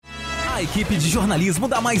A equipe de jornalismo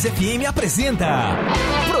da Mais FM apresenta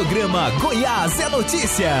Programa Goiás é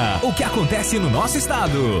Notícia. O que acontece no nosso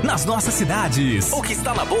estado, nas nossas cidades, o que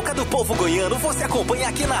está na boca do povo goiano, você acompanha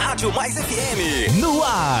aqui na Rádio Mais FM. No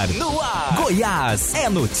ar, Goiás é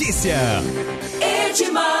Notícia.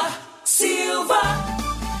 Edmar, Silva.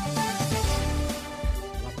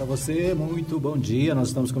 Olá para você, muito bom dia. Nós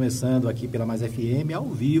estamos começando aqui pela Mais FM, ao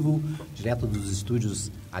vivo, direto dos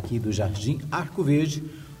estúdios aqui do Jardim Arco Verde,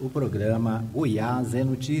 o programa Goiás é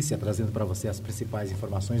Notícia, trazendo para você as principais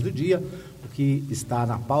informações do dia, o que está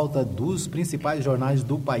na pauta dos principais jornais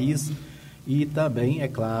do país e também, é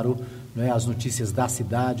claro, as notícias da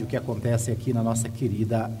cidade, o que acontece aqui na nossa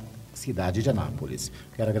querida cidade de Anápolis.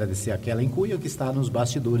 Quero agradecer a Kellen Cunha, que está nos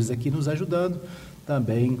bastidores aqui nos ajudando.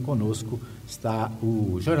 Também conosco está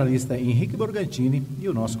o jornalista Henrique Morgantini e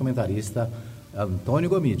o nosso comentarista Antônio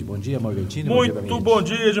Gomide. Bom dia, Morgantini. Muito bom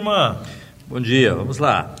dia, Edmar. Bom dia, vamos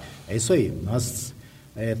lá. É isso aí, nós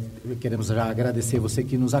queremos já agradecer você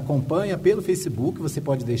que nos acompanha pelo Facebook. Você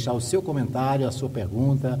pode deixar o seu comentário, a sua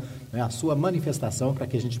pergunta, a sua manifestação, para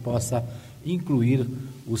que a gente possa incluir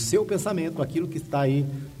o seu pensamento, aquilo que está aí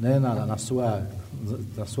na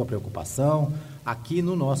sua preocupação, aqui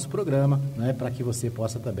no nosso programa, para que você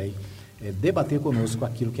possa também debater conosco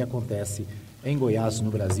aquilo que acontece em Goiás,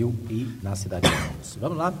 no Brasil e na cidade de Goiás.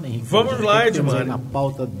 Vamos lá, Henrique? Vamos lá, Edmar. Na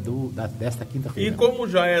pauta desta quinta-feira. E como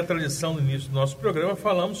já é a tradição no início do nosso programa,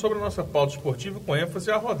 falamos sobre a nossa pauta esportiva com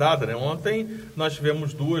ênfase à rodada. Ontem nós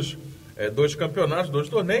tivemos dois campeonatos, 2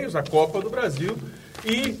 torneios, a Copa do Brasil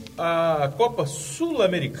e a Copa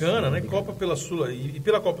Sul-Americana,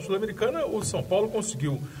 pela Copa Sul-Americana o São Paulo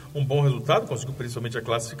conseguiu um bom resultado, conseguiu principalmente a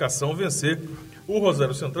classificação, vencer o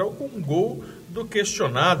Rosário Central com um gol do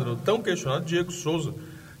tão questionado Diego Souza,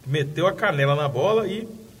 que meteu a canela na bola e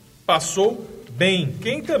passou bem.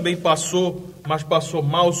 Quem também passou, mas passou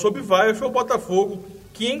mal sob vaia, foi o Botafogo,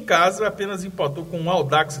 que em casa apenas empatou com o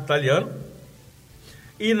Audax italiano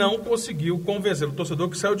e não conseguiu convencer o torcedor,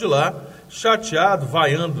 que saiu de lá chateado,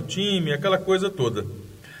 vaiando o time, aquela coisa toda.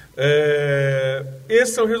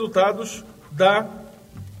 Esses são os resultados da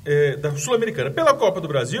Sul-Americana. Pela Copa do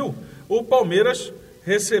Brasil, o Palmeiras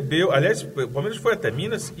o Palmeiras foi até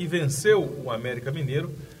Minas e venceu o América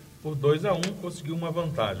Mineiro por 2-1, conseguiu uma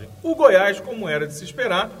vantagem. O Goiás, como era de se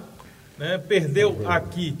esperar, perdeu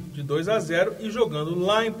aqui de 2-0 e jogando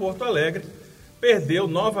lá em Porto Alegre, perdeu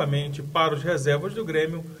novamente para os reservas do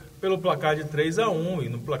Grêmio pelo placar de 3-1 e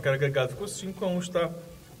no placar agregado ficou 5-1, está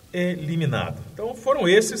eliminado. Então foram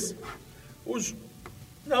esses os...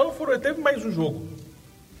 Não foram, teve mais um jogo.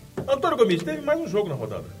 Antônio Gomide, teve mais um jogo na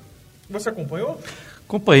rodada. Você acompanhou?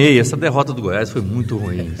 Acompanhei, essa derrota do Goiás foi muito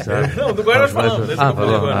ruim, sabe? Não, do Goiás falando.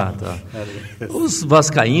 Tá. Os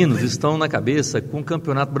vascaínos estão na cabeça com o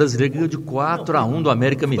Campeonato Brasileiro, ganhou de 4-1 do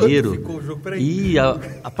América Mineiro. E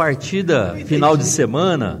a partida final de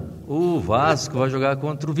semana, o Vasco vai jogar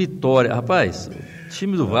contra o Vitória. Rapaz, o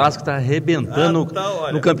time do Vasco está arrebentando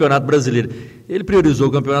no Campeonato Brasileiro. Ele priorizou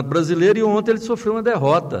o Campeonato Brasileiro e ontem ele sofreu uma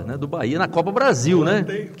derrota do Bahia na Copa Brasil,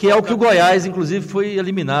 que é o que o Goiás, inclusive, foi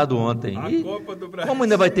eliminado ontem. E Copa do Brasil. Como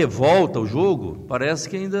ainda vai ter volta o jogo, parece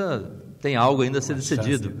que ainda tem algo ainda a ser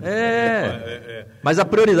decidido. Mas a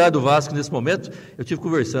prioridade do Vasco nesse momento, eu tive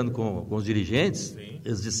conversando com os dirigentes, sim.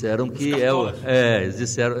 Eles disseram que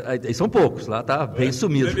eles são poucos, lá tá bem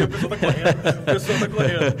sumido. A pessoa tá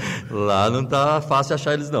correndo. Lá não tá fácil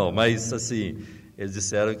achar eles não, mas assim... Eles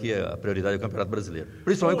disseram que a prioridade é o Campeonato Brasileiro.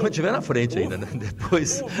 Principalmente quando estiver na frente ainda,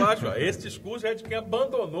 Depois... O Vasco, esse discurso é de quem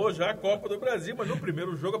abandonou já a Copa do Brasil, mas no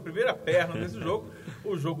primeiro jogo, a primeira perna desse jogo,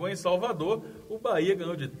 o jogo em Salvador, o Bahia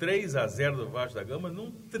ganhou de 3-0 do Vasco da Gama,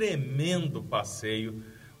 num tremendo passeio.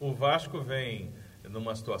 O Vasco vem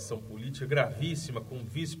numa situação política gravíssima, com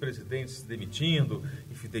vice-presidentes se demitindo,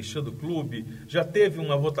 enfim, deixando o clube. Já teve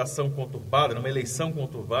uma votação conturbada, uma eleição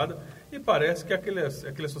conturbada, e parece que é aquela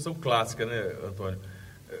situação clássica, Antônio?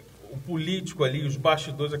 O político ali, os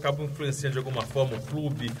bastidores acabam influenciando de alguma forma o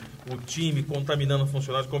clube, o time, contaminando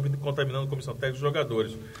funcionários, contaminando a comissão técnica, os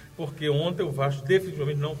jogadores. Porque ontem o Vasco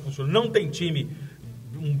definitivamente não funcionou. Não tem um time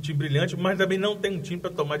brilhante, mas também não tem um time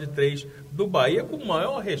para tomar de 3 do Bahia, com o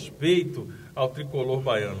maior respeito ao tricolor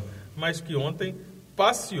baiano. Mas que ontem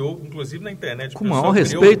passeou, inclusive na internet. Com o maior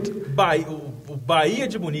respeito... O Bahia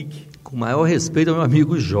de Munique. Com o maior respeito ao meu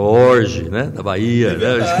amigo Jorge, da Bahia. É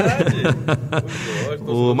verdade.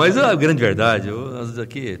 Mas a grande verdade, nós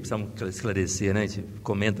aqui precisamos esclarecer, a gente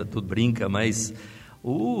comenta tudo, brinca, mas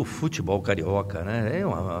o futebol carioca, é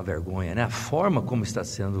uma vergonha, a forma como está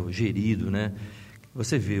sendo gerido,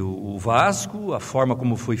 Você vê o Vasco, a forma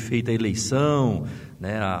como foi feita a eleição,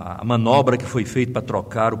 né, a manobra que foi feita para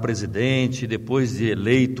trocar o presidente, depois de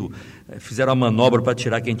eleito, fizeram a manobra para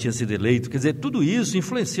tirar quem tinha sido eleito. Quer dizer, tudo isso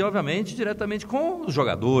influencia, obviamente, diretamente com os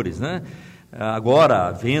jogadores, né? Agora,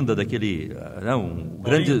 a venda daquele...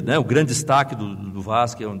 o grande destaque do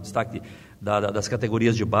Vasco, que é um destaque das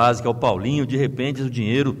categorias de base, que é o Paulinho, de repente o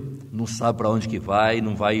dinheiro não sabe para onde que vai,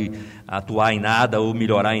 não vai atuar em nada ou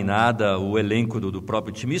melhorar em nada o elenco do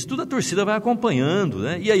próprio time. Isso tudo a torcida vai acompanhando,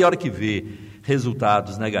 né? E aí a hora que vê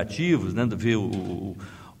resultados negativos, né, vê o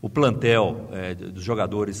plantel dos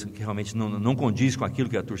jogadores que realmente não condiz com aquilo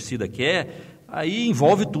que a torcida quer, aí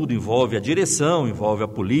envolve tudo, envolve a direção, envolve a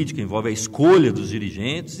política, envolve a escolha dos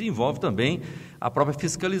dirigentes e envolve também a própria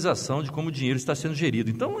fiscalização de como o dinheiro está sendo gerido.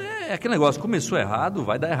 Então, é aquele negócio, começou errado,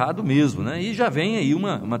 vai dar errado mesmo, né? E já vem aí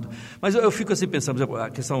uma... Mas eu fico assim pensando, por exemplo, a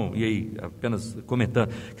questão, e aí apenas comentando,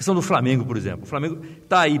 a questão do Flamengo, por exemplo. O Flamengo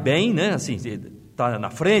está aí bem, né? Assim, está na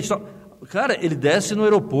frente, cara, ele desce no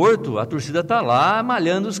aeroporto, a torcida está lá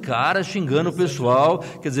malhando os caras, xingando o pessoal,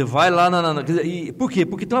 quer dizer, vai lá e por quê?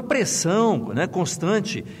 Porque tem uma pressão, né,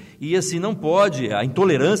 constante, e assim, não pode, a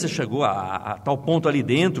intolerância chegou a tal ponto ali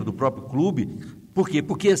dentro do próprio clube. Por quê?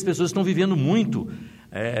 Porque as pessoas estão vivendo muito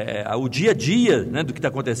o dia a dia, né, do que está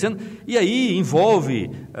acontecendo, e aí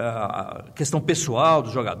envolve a questão pessoal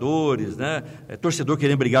dos jogadores, né, torcedor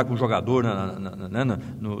querendo brigar com o jogador.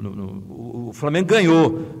 O Flamengo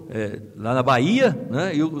ganhou lá na Bahia,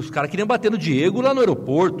 né, e os caras queriam bater no Diego lá no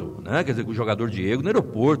aeroporto, né, quer dizer, o jogador Diego no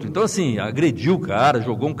aeroporto. Então, assim, agrediu o cara,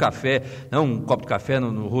 jogou um café, né, um copo de café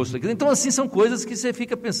no rosto. Então, assim, são coisas que você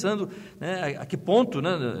fica pensando, né, a que ponto,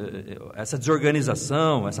 né, essa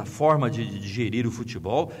desorganização, essa forma de gerir o futebol,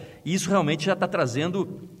 e isso realmente já está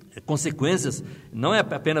trazendo consequências. Não é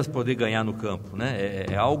apenas poder ganhar no campo, né?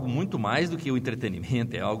 É algo muito mais do que o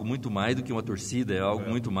entretenimento, é algo muito mais do que uma torcida, é algo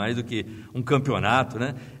muito mais do que um campeonato,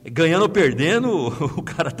 né? Ganhando ou perdendo, o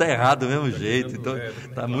cara está errado do mesmo jeito, então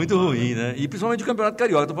está muito ruim, né? E principalmente o Campeonato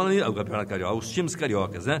Carioca, estou falando o Campeonato Carioca, os times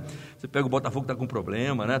cariocas, né? Você pega o Botafogo, está com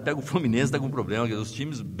problema, né? Pega o Fluminense, está com problema, os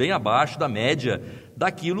times bem abaixo da média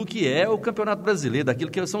daquilo que é o Campeonato Brasileiro,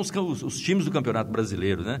 daquilo que são os times do Campeonato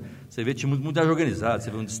Brasileiro, né? Você vê times muito mais organizados,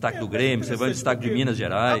 você vê um destaque do Grêmio, você vê um destaque de Minas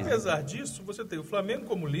Gerais. Apesar disso, você tem o Flamengo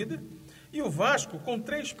como líder e o Vasco com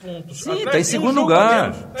 3 pontos. Sim, está em segundo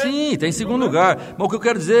lugar. Sim, está em segundo lugar. Mas o que eu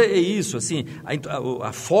quero dizer é isso, assim,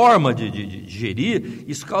 a forma de gerir,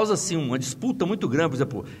 isso causa assim, uma disputa muito grande. Por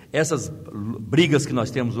exemplo, essas brigas que nós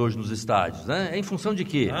temos hoje nos estádios, né? É em função de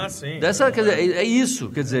quê? Sim. Quer dizer, é isso,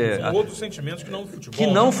 quer dizer... São outros sentimentos que não o futebol. Que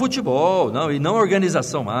não o futebol, não, e não a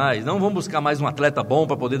organização mais, não vamos buscar mais um atleta bom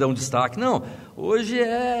para poder dar um destaque, não. Hoje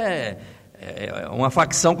é uma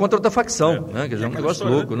facção contra outra facção, né? Quer dizer, é um negócio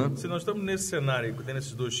louco, né? Se nós estamos nesse cenário, tendo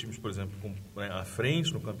esses dois times, por exemplo, à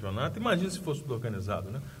frente no campeonato, imagina se fosse tudo organizado,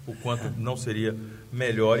 né? O quanto não seria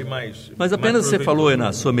melhor e mais... Mas apenas você falou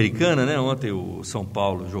na Sul-Americana, né? Ontem o São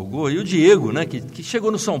Paulo jogou, e o Diego, né? Que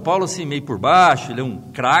chegou no São Paulo assim, meio por baixo, ele é um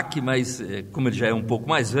craque, mas como ele já é um pouco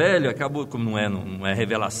mais velho, acabou, como não é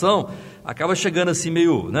revelação, acaba chegando assim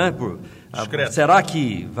meio, né? Será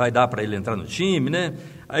que vai dar para ele entrar no time, né?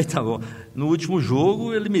 Aí tá bom. No último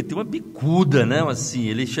jogo ele meteu uma bicuda, né? Assim,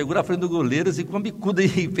 ele chegou na frente do goleiro assim, com uma bicuda e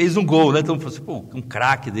fez um gol, né? Então, assim, pô, um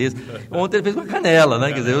craque desse. Ontem ele fez uma canela,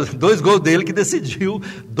 né? Quer dizer, 2 gols dele que decidiu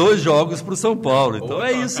 2 jogos para o São Paulo. Então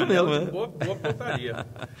é isso mesmo, né? Boa pontaria.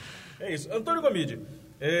 É isso. Antônio Gomide,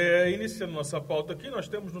 iniciando nossa pauta aqui, nós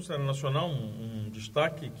temos no cenário nacional um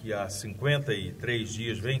destaque que há 53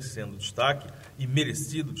 dias vem sendo destaque e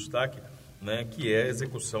merecido destaque, né? Que é a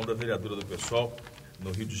execução da vereadora do PSOL no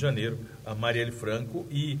Rio de Janeiro, a Marielle Franco,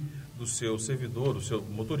 e do seu servidor, do seu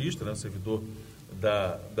motorista, né, servidor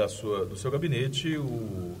do seu gabinete,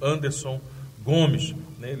 o Anderson Gomes.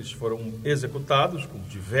 Né, eles foram executados com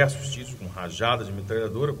diversos tiros, com rajadas de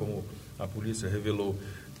metralhadora, como a polícia revelou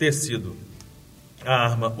ter sido a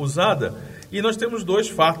arma usada. E nós temos 2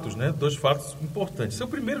 fatos, né, 2 fatos importantes. O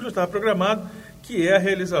primeiro já estava programado, que é a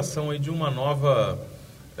realização aí de uma nova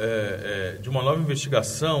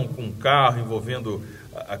investigação com um carro envolvendo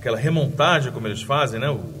aquela remontagem, como eles fazem,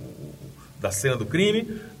 né, da cena do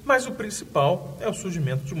crime, mas o principal é o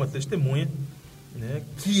surgimento de uma testemunha, né,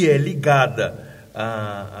 que é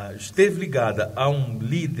esteve ligada a um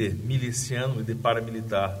líder miliciano, líder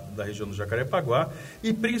paramilitar da região do Jacarepaguá,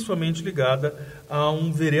 e principalmente ligada a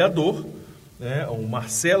um vereador, né, o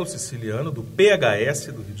Marcelo Siciliano, do PHS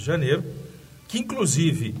do Rio de Janeiro, que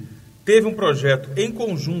inclusive teve um projeto em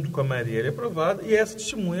conjunto com a Marielle aprovado, e essa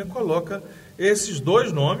testemunha coloca esses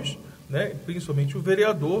 2 nomes, né, principalmente o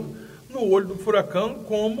vereador, no olho do furacão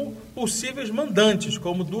como possíveis mandantes,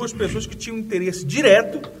 como duas pessoas que tinham interesse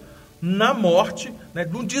direto na morte, né,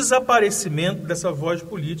 no desaparecimento dessa voz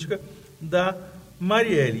política da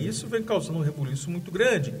Marielle. Isso vem causando um rebuliço muito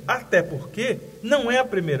grande, até porque não é a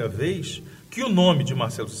primeira vez que o nome de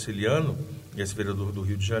Marcelo Siciliano, esse vereador do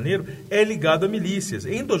Rio de Janeiro, é ligado a milícias.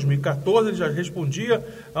 Em 2014, ele já respondia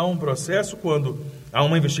a um processo, a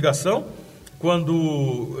uma investigação,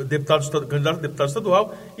 quando candidato a deputado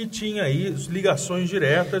estadual, e tinha aí ligações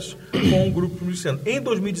diretas com o grupo miliciano. Em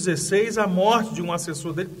 2016, a morte de um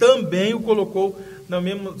assessor dele também o colocou na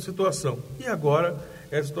mesma situação. E agora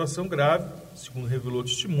é a situação grave, segundo revelou o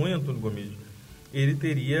testemunho, Antônio Gomide. Ele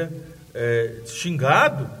teria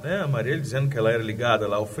xingado, né, a Marielle, dizendo que ela era ligada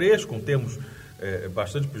lá ao fresco, com termos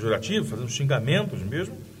bastante pejorativos, fazendo xingamentos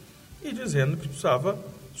mesmo, e dizendo que precisava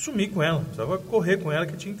sumir com ela, precisava correr com ela,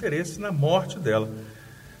 que tinha interesse na morte dela.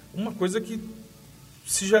 Uma coisa que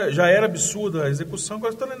se já era absurda a execução,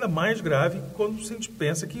 agora está ainda mais grave quando a gente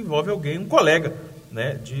pensa que envolve alguém, um colega,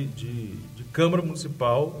 né, de Câmara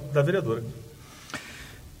Municipal da vereadora.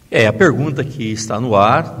 A pergunta que está no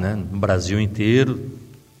ar, né, no Brasil inteiro: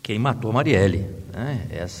 quem matou a Marielle? Né?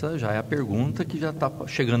 Essa já é a pergunta que já está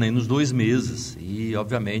chegando aí nos 2 meses. E,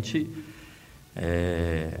 obviamente,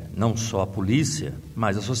 não só a polícia,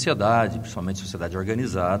 mas a sociedade, principalmente a sociedade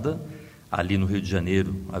organizada, ali no Rio de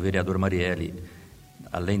Janeiro, a vereadora Marielle,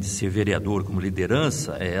 além de ser vereadora como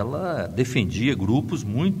liderança, ela defendia grupos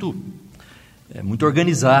muito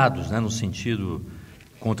organizados, né, no sentido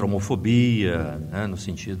contra a homofobia, né, no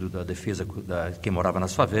sentido da defesa de quem morava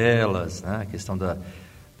nas favelas, né, a questão do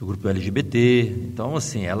grupo LGBT. Então,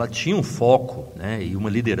 assim, ela tinha um foco, né, e uma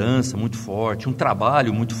liderança muito forte, um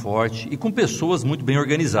trabalho muito forte e com pessoas muito bem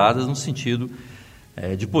organizadas no sentido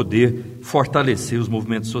de poder fortalecer os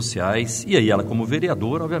movimentos sociais. E aí ela, como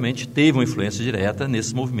vereadora, obviamente, teve uma influência direta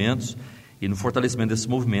nesses movimentos e no fortalecimento desses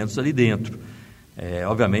movimentos ali dentro.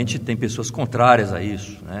 Obviamente, tem pessoas contrárias a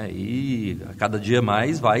isso, né, e a cada dia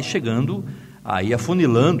mais vai chegando aí,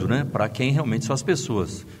 afunilando, né, para quem realmente são as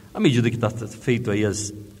pessoas. À medida que está feito aí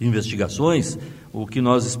as investigações, o que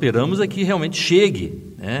nós esperamos é que realmente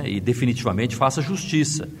chegue, né, e definitivamente faça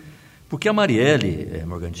justiça. Porque a Marielle,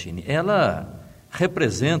 Morgantini, ela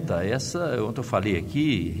representa ontem eu falei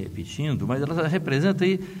aqui, repetindo, mas ela representa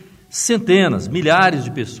aí centenas, milhares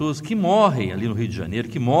de pessoas que morrem ali no Rio de Janeiro,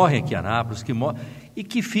 que morrem aqui em Anápolis, e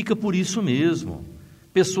que fica por isso mesmo.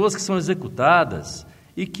 Pessoas que são executadas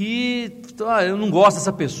e que, eu não gosto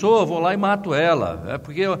dessa pessoa, vou lá e mato ela,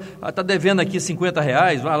 porque ela está devendo aqui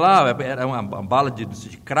R$50, vai lá, era uma bala de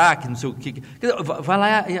crack, não sei o que, vai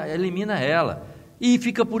lá e elimina ela. E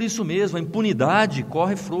fica por isso mesmo, a impunidade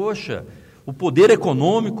corre frouxa, o poder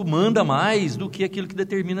econômico manda mais do que aquilo que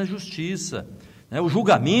determina a justiça. O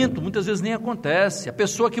julgamento muitas vezes nem acontece. A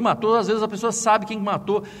pessoa que matou, às vezes a pessoa sabe quem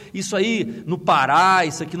matou. Isso aí no Pará,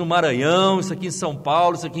 isso aqui no Maranhão, isso aqui em São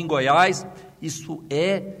Paulo, isso aqui em Goiás, isso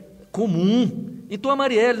é comum. Então a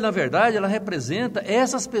Marielle, na verdade, ela representa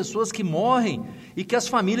essas pessoas que morrem e que as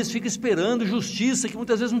famílias ficam esperando justiça, que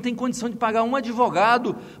muitas vezes não tem condição de pagar um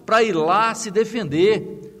advogado para ir lá se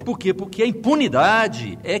defender. Por quê? Porque a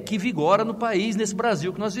impunidade é que vigora no país, nesse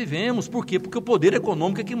Brasil que nós vivemos. Por quê? Porque o poder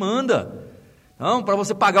econômico é que manda. Então, para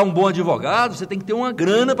você pagar um bom advogado, você tem que ter uma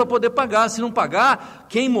grana para poder pagar. Se não pagar,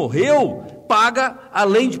 quem morreu paga,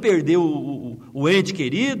 além de perder o ente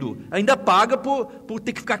querido, ainda paga por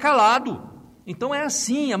ter que ficar calado. Então é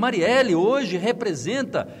assim, a Marielle hoje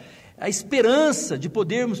representa a esperança de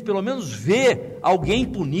podermos pelo menos ver alguém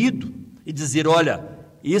punido e dizer, olha,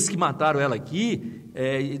 esses que mataram ela aqui,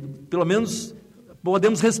 pelo menos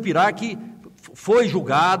podemos respirar que foi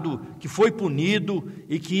julgado, que foi punido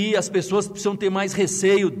e que as pessoas precisam ter mais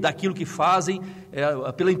receio daquilo que fazem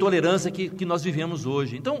pela intolerância que nós vivemos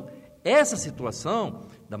hoje. Então, essa situação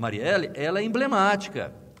da Marielle, ela é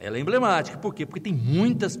emblemática. Ela é emblemática. Por quê? Porque tem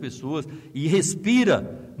muitas pessoas e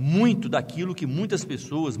respira muito daquilo que muitas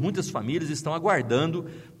pessoas, muitas famílias estão aguardando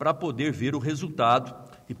para poder ver o resultado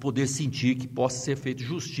e poder sentir que possa ser feita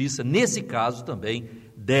justiça, nesse caso também,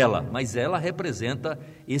 dela. Mas ela representa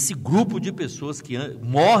esse grupo de pessoas que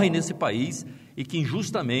morrem nesse país e que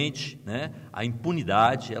injustamente, né, a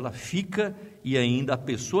impunidade, ela fica e ainda a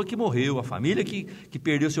pessoa que morreu, a família que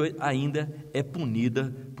perdeu seu ainda é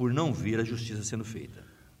punida por não ver a justiça sendo feita.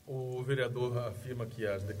 O vereador afirma que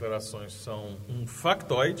as declarações são um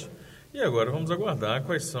factoide e agora vamos aguardar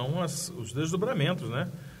quais são os desdobramentos, né?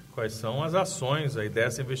 Quais são as ações aí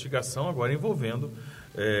dessa investigação agora envolvendo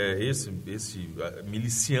esse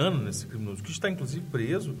miliciano, esse criminoso, que está inclusive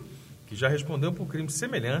preso, que já respondeu por crime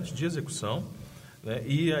semelhante de execução, né,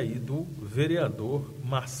 e aí do vereador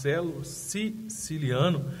Marcelo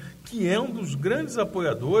Siciliano, que é um dos grandes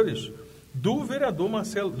apoiadores do vereador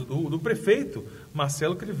Marcelo, do prefeito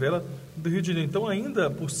Marcelo Crivella do Rio de Janeiro. Então, ainda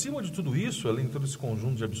por cima de tudo isso, além de todo esse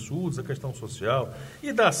conjunto de absurdos, a questão social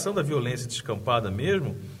e da ação da violência descampada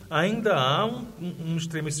mesmo, ainda há um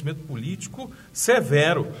estremecimento político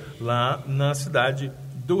severo lá na cidade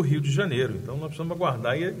do Rio de Janeiro. Então, nós precisamos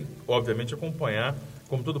aguardar e, obviamente, acompanhar,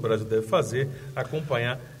 como todo o Brasil deve fazer,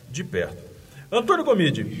 acompanhar de perto. Antônio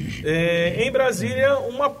Gomide, em Brasília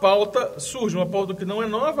surge uma pauta que não é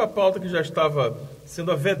nova, a pauta que já estava sendo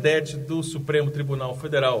a vedete do Supremo Tribunal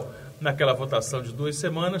Federal naquela votação de 2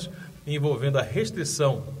 semanas, envolvendo a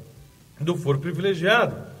restrição do foro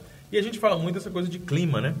privilegiado. E a gente fala muito dessa coisa de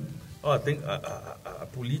clima, né? A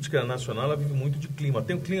política nacional ela vive muito de clima.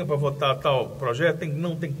 Tem um clima para votar tal projeto,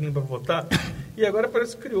 não tem clima para votar. E agora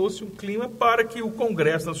parece que criou-se um clima para que o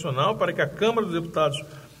Congresso Nacional, para que a Câmara dos Deputados,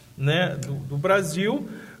 né, do Brasil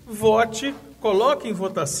coloque em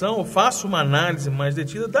votação, ou faça uma análise mais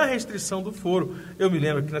detida da restrição do foro. Eu me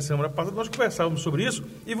lembro que na semana passada nós conversávamos sobre isso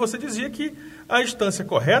e você dizia que a instância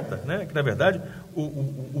correta, né, que na verdade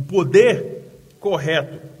o poder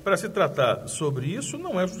correto para se tratar sobre isso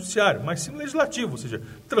não é o judiciário, mas sim o legislativo, ou seja,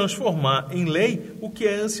 transformar em lei o que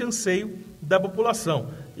é anseio da população.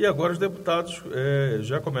 E agora os deputados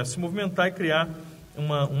já começam a se movimentar e criar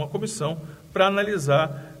uma comissão para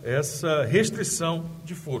analisar essa restrição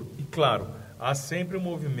de foro. E, claro, há sempre um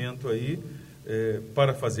movimento aí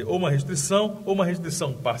para fazer ou uma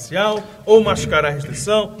restrição parcial, ou mascarar a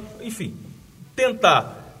restrição, enfim,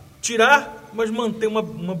 tentar tirar, mas manter uma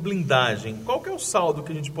blindagem. Qual que é o saldo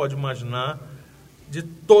que a gente pode imaginar de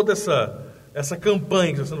toda essa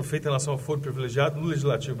campanha que está sendo feita em relação ao foro privilegiado no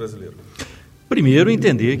Legislativo brasileiro? Primeiro,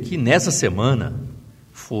 entender que nessa semana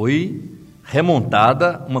foi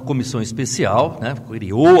remontada uma comissão especial, né,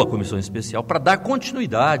 criou a comissão especial para dar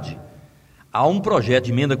continuidade a um projeto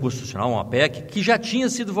de emenda constitucional, uma PEC, que já tinha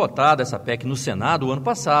sido votada, essa PEC, no Senado o ano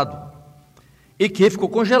passado, e que ficou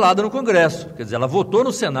congelada no Congresso. Quer dizer, ela votou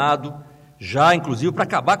no Senado, já inclusive para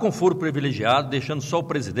acabar com o foro privilegiado, deixando só o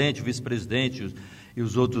presidente, o vice-presidente e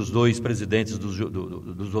os outros 2 presidentes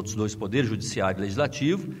dos outros 2 poderes, judiciário e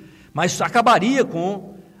legislativo, mas acabaria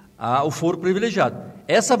com o foro privilegiado.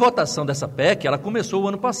 Essa votação dessa PEC, ela começou o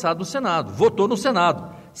ano passado no Senado, votou no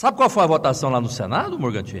Senado. Sabe qual foi a votação lá no Senado,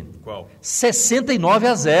 Morgantini? Qual?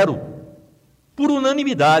 69-0. Por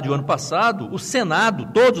unanimidade, o ano passado, o Senado,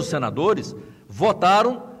 todos os senadores,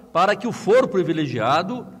 votaram para que o foro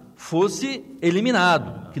privilegiado fosse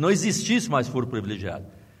eliminado, que não existisse mais foro privilegiado.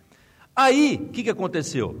 Aí, o que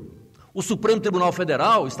aconteceu? O Supremo Tribunal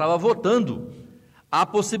Federal estava votando a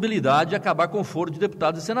possibilidade de acabar com o foro de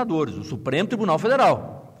deputados e senadores, o Supremo Tribunal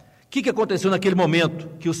Federal. O que aconteceu naquele momento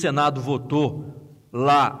que o Senado votou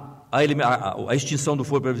lá a extinção do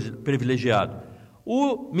foro privilegiado?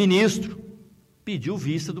 O ministro pediu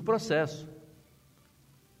vista do processo.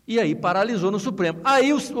 E aí paralisou no Supremo.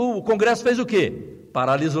 Aí o Congresso fez o quê?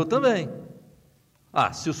 Paralisou também.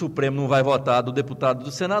 Se o Supremo não vai votar do deputado e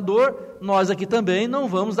do senador, nós aqui também não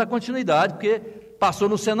vamos dar continuidade, porque passou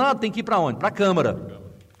no Senado, tem que ir para onde? Para a Câmara.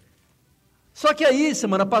 Só que aí,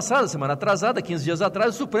 semana passada, semana atrasada, 15 dias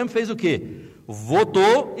atrás, o Supremo fez o quê?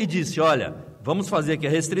 Votou e disse, olha, vamos fazer aqui a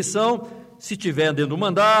restrição, se tiver dentro do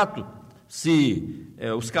mandato, se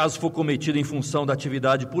os casos for cometidos em função da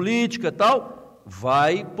atividade política e tal,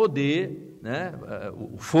 vai poder, né,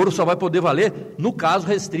 o foro só vai poder valer no caso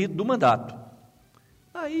restrito do mandato.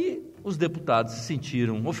 Aí os deputados se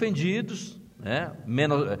sentiram ofendidos, né,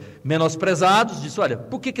 menosprezados, disse, olha,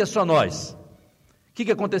 por que é só nós? O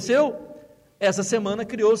que aconteceu? Essa semana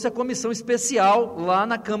criou-se a comissão especial lá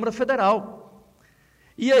na Câmara Federal.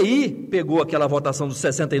 E aí pegou aquela votação dos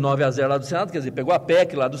 69-0 lá do Senado, quer dizer, pegou a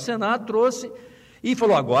PEC lá do Senado, trouxe e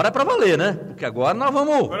falou, agora é para valer, né? Porque agora nós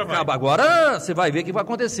vamos acabar, agora você vai ver o que vai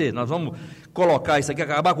acontecer, nós vamos colocar isso aqui,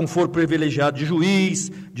 acabar com foro privilegiado de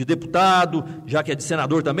juiz, de deputado, já que é de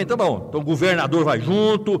senador também, tá bom, então o governador vai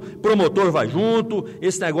junto, promotor vai junto,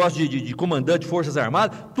 esse negócio de comandante de Forças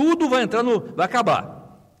Armadas, tudo vai entrar vai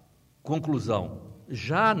acabar. Conclusão,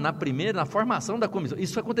 já na formação da comissão,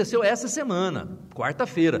 isso aconteceu essa semana,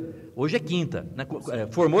 quarta-feira, hoje é quinta, né?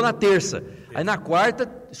 Formou na terça, aí na quarta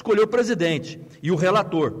escolheu o presidente e o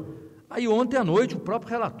relator. Aí ontem à noite o próprio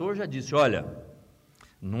relator já disse, olha,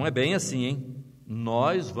 não é bem assim, hein?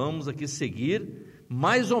 Nós vamos aqui seguir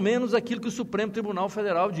mais ou menos aquilo que o Supremo Tribunal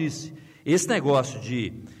Federal disse. Esse negócio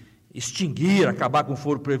de extinguir, acabar com o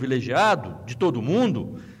foro privilegiado de todo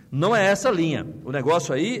mundo, não é essa linha. O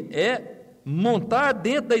negócio aí é montar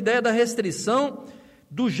dentro da ideia da restrição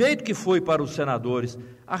do jeito que foi para os senadores,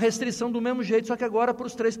 a restrição do mesmo jeito, só que agora para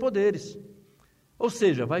os 3 poderes. Ou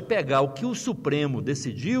seja, vai pegar o que o Supremo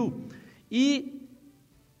decidiu e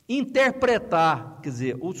interpretar, quer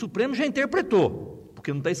dizer, o Supremo já interpretou,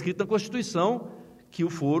 porque não está escrito na Constituição que o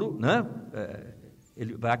foro, né,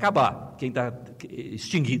 ele vai acabar. Quem está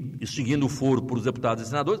extinguindo o foro por os deputados e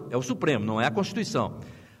senadores é o Supremo, não é a Constituição.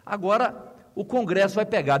 Agora, o Congresso vai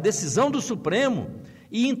pegar a decisão do Supremo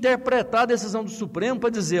e interpretar a decisão do Supremo para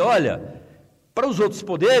dizer, olha, para os outros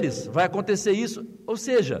poderes vai acontecer isso, ou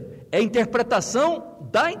seja, é a interpretação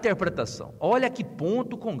da interpretação. Olha a que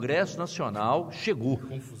ponto o Congresso Nacional chegou.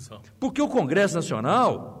 Confusão. Porque o Congresso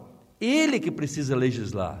Nacional, ele que precisa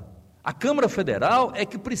legislar. A Câmara Federal é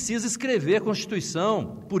que precisa escrever a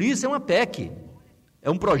Constituição, por isso é uma PEC, é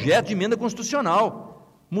um projeto de emenda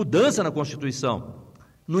constitucional, mudança na Constituição.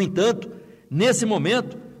 No entanto, nesse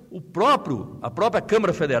momento, a própria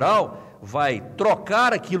Câmara Federal vai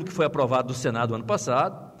trocar aquilo que foi aprovado do Senado ano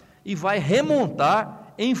passado e vai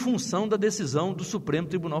remontar em função da decisão do Supremo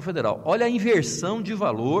Tribunal Federal. Olha a inversão de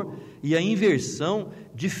valor e a inversão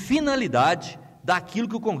de finalidade daquilo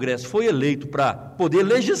que o Congresso foi eleito para poder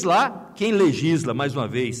legislar. Quem legisla, mais uma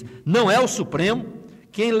vez, não é o Supremo.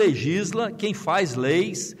 Quem legisla, quem faz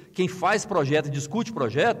leis, quem faz projeto e discute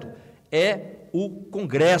projeto é o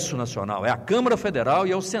Congresso Nacional, é a Câmara Federal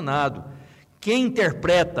e é o Senado. Quem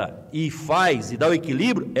interpreta e faz e dá o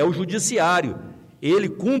equilíbrio é o Judiciário. Ele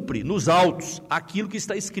cumpre nos autos aquilo que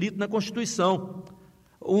está escrito na Constituição.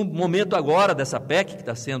 O momento agora dessa PEC, que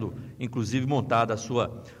está sendo, inclusive, montada, a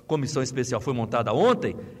sua comissão especial foi montada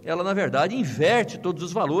ontem, ela, na verdade, inverte todos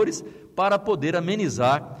os valores para poder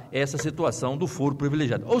amenizar essa situação do foro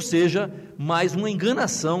privilegiado. Ou seja, mais uma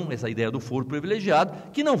enganação, essa ideia do foro privilegiado,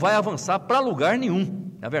 que não vai avançar para lugar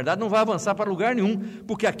nenhum. Na verdade, não vai avançar para lugar nenhum,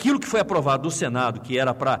 porque aquilo que foi aprovado do Senado, que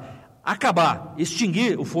era para acabar,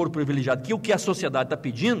 extinguir o foro privilegiado, que é o que a sociedade está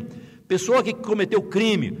pedindo, pessoa que cometeu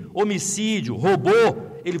crime, homicídio,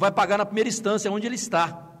 roubou, ele vai pagar na primeira instância onde ele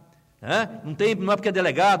está. Não é porque é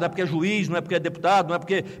delegado, não é porque é juiz, não é porque é deputado, não é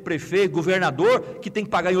porque é prefeito, governador, que tem que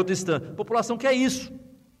pagar em outra instância. A população quer isso.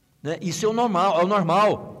 Isso é o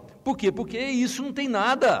normal. Por quê? Porque isso não tem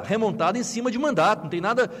nada remontado em cima de mandato, não tem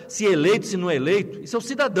nada se é eleito, se não é eleito. Isso é o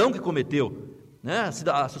cidadão que cometeu.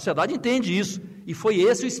 A sociedade entende isso. E foi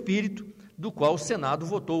esse o espírito do qual o Senado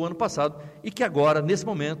votou o ano passado e que agora, nesse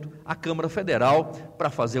momento, a Câmara Federal, para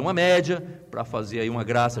fazer uma média, para fazer aí uma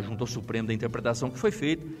graça junto ao Supremo da interpretação que foi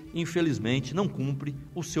feita, infelizmente não cumpre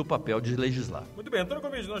o seu papel de legislar. Muito bem, Antônio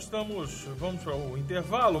Gomide, vamos ao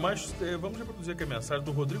intervalo, mas vamos reproduzir aqui a mensagem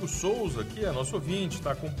do Rodrigo Souza, que é nosso ouvinte,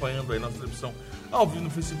 está acompanhando aí nossa transmissão ao vivo no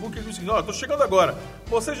Facebook. Ele diz o seguinte: estou chegando agora,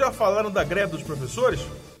 vocês já falaram da greve dos professores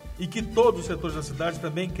e que todos os setores da cidade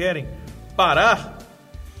também querem parar?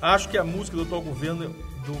 Acho que a música do atual governo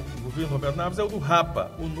Roberto Naves é o do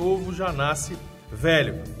Rapa, o novo já nasce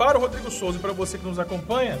velho. Para o Rodrigo Souza e para você que nos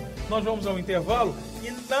acompanha, nós vamos ao intervalo e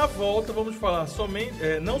na volta vamos falar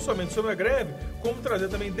não somente sobre a greve, como trazer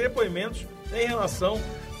também depoimentos em relação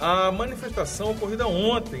à manifestação ocorrida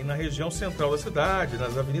ontem na região central da cidade,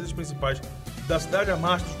 nas avenidas principais da cidade, a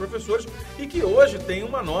marcha dos professores, e que hoje tem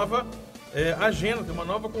uma nova agenda, tem uma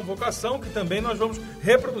nova convocação que também nós vamos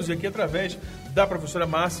reproduzir aqui através da professora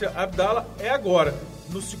Márcia Abdala. É agora,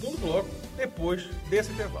 no segundo bloco, depois desse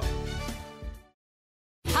intervalo.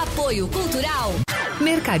 Apoio Cultural.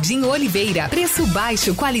 Mercadinho Oliveira. Preço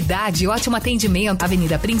baixo, qualidade e ótimo atendimento.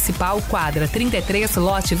 Avenida Principal, quadra 33,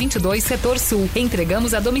 lote 22, setor sul.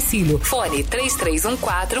 Entregamos a domicílio. Fone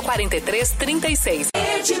 3314-4336.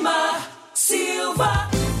 Edmar, Silva,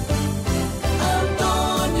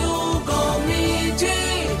 Antônio, Gomide.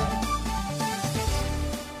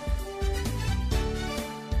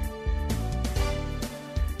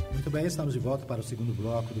 Muito bem, estamos de volta para o segundo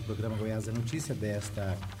bloco do programa Goiás é Notícia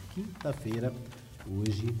desta quinta-feira,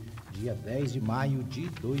 hoje, dia 10 de maio de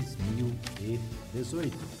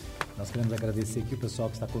 2018. Nós queremos agradecer aqui o pessoal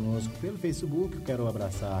que está conosco pelo Facebook. Quero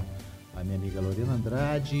abraçar a minha amiga Lorena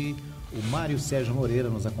Andrade, o Mário Sérgio Moreira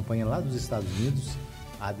nos acompanha lá dos Estados Unidos,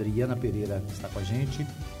 a Adriana Pereira está com a gente,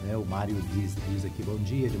 né? O Mário diz aqui: bom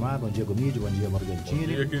dia, Edmar, bom dia, Gomide, bom dia, Morgantini.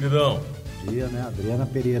 Bom dia, queridão. Bom dia, né? A Adriana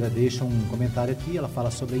Pereira deixa um comentário aqui, ela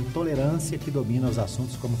fala sobre a intolerância que domina os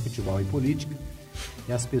assuntos como futebol e política,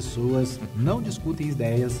 e as pessoas não discutem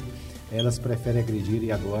ideias, elas preferem agredir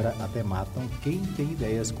e agora até matam quem tem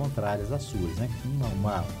ideias contrárias às suas, né?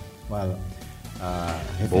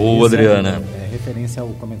 Boa, Adriana. Referência ao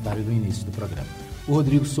comentário do início do programa. O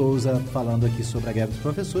Rodrigo Souza falando aqui sobre a greve dos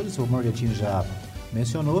professores, o Morgantini já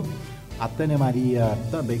mencionou, a Tânia Maria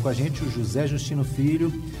também com a gente, o José Justino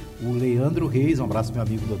Filho, o Leandro Reis, um abraço meu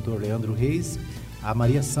amigo doutor Leandro Reis, A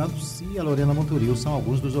Maria Santos e a Lorena Monturil são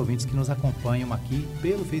alguns dos ouvintes que nos acompanham aqui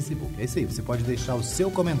pelo Facebook. É isso aí, você pode deixar o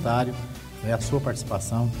seu comentário, a sua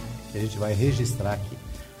participação, que a gente vai registrar aqui,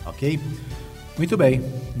 ok? Muito bem,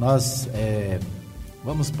 nós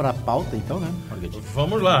vamos para a pauta então, né, Morgantini?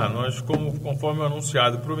 Vamos lá, nós, conforme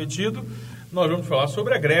anunciado e prometido, nós vamos falar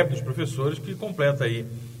sobre a greve dos professores que completa aí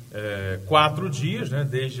 4 dias, né,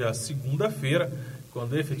 desde a segunda-feira,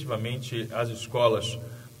 quando efetivamente as escolas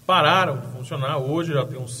pararam de funcionar. Hoje já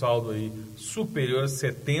tem um saldo aí superior a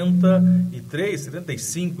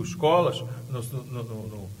 75 escolas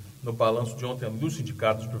no balanço de ontem do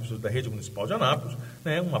Sindicato dos Professores da Rede Municipal de Anápolis,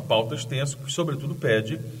 né, uma pauta extensa que, sobretudo,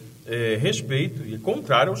 pede respeito e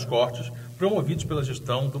contrário aos cortes promovidos pela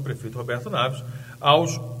gestão do prefeito Roberto Naves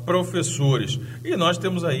aos professores. E nós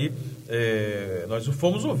temos aí, nós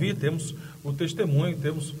fomos ouvir, temos o testemunho,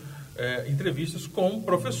 temos entrevistas com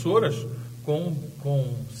professoras,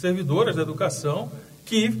 com servidoras da educação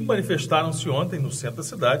que manifestaram-se ontem no centro da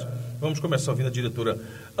cidade. Vamos começar ouvindo a diretora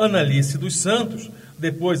Analice dos Santos,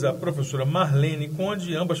 depois a professora Marlene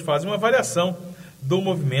Conde, ambas fazem uma avaliação do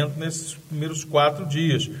movimento nesses primeiros 4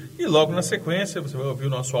 dias. E logo na sequência, você vai ouvir o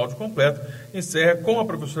nosso áudio completo, encerra com a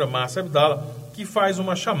professora Márcia Abdala, que faz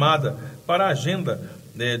uma chamada para a agenda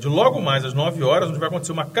de logo mais às 9 horas, onde vai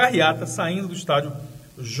acontecer uma carreata saindo do estádio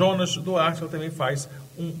Jonas Duarte. Ela também faz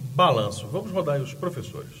um balanço. Vamos rodar aí os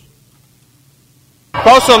professores.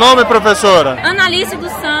 Qual o seu nome, professora? Analice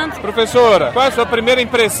dos Santos. Professora, qual é a sua primeira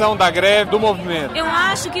impressão da greve, do movimento? Eu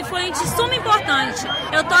acho que foi de suma importância.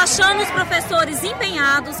 Eu estou achando os professores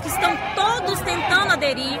empenhados, que estão todos tentando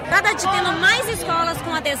aderir, cada dia tendo mais escolas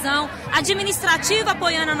com adesão, administrativa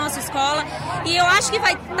apoiando a nossa escola, e eu acho que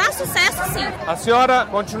vai dar sucesso sim. A senhora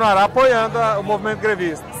continuará apoiando o movimento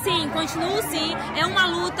grevista? Sim, continuo sim. É uma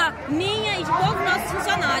luta minha e de todos os nossos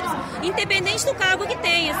funcionários, independente do cargo que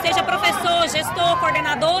tenha, seja professor, gestor,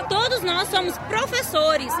 coordenador, todos nós somos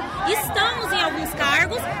professores. Estamos em alguns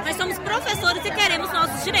cargos, mas somos professores e queremos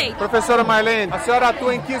nossos direitos. Professora Marlene, a senhora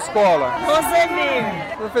atua em que escola?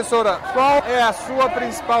 Gomide. Professora, qual é a sua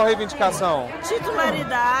principal reivindicação?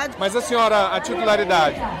 Titularidade. Mas a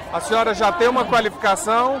titularidade, a senhora já tem uma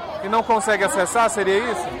qualificação e não consegue acessar,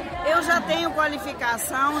 seria isso? Eu já tenho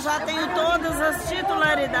qualificação, já tenho todas as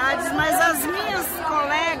titularidades, mas as minhas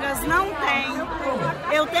colegas não têm.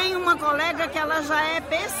 Eu tenho uma colega que ela já é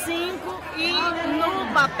P5 e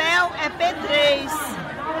no papel é P3.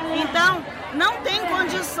 Então, não tem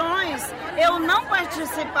condições eu não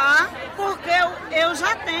participar, porque eu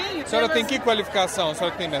já tenho. A senhora tem que qualificação? A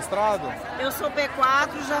senhora tem mestrado? Eu sou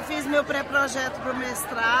P4, já fiz meu pré-projeto para o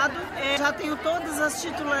mestrado, já tenho todas as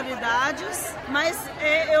titularidades, mas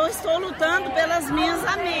eu estou lutando pelas minhas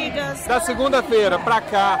amigas. Da segunda-feira para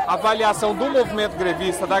cá, a avaliação do movimento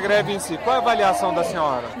grevista, da greve em si, qual é a avaliação da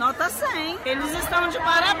senhora? Nota 100. Eles estão de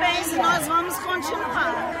parabéns e nós vamos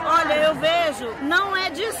continuar. Olha, eu vejo, não é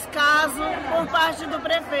descaso por parte do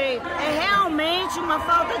prefeito, é realmente uma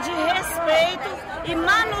falta de respeito e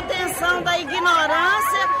manutenção da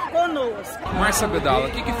ignorância conosco. Márcia Abdala,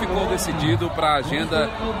 o que ficou decidido para a agenda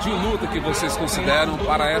de luta que vocês consideram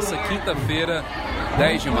para essa quinta-feira,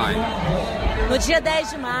 10 de maio? No dia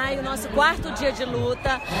 10 de maio, nosso 4º dia de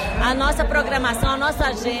luta, a nossa programação, a nossa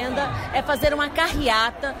agenda é fazer uma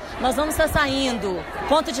carreata. Nós vamos estar saindo,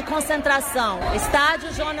 ponto de concentração,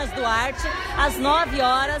 estádio Jonas Duarte, às 9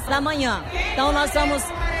 horas da manhã. Então nós vamos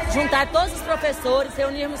juntar todos os professores,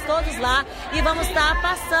 reunirmos todos lá e vamos estar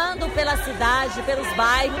passando pela cidade, pelos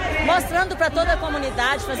bairros, mostrando para toda a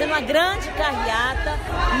comunidade, fazendo uma grande carreata,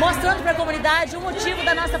 mostrando para a comunidade o motivo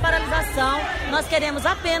da nossa paralisação. Nós queremos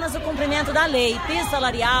apenas o cumprimento da lei, piso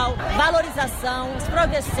salarial, valorização, as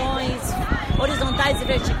progressões horizontais e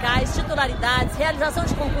verticais, titularidades, realização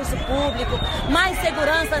de concurso público, mais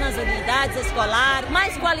segurança nas unidades escolares,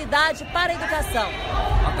 mais qualidade para a educação.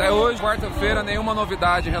 Até hoje, quarta-feira, nenhuma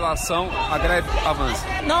novidade em relação à greve avança?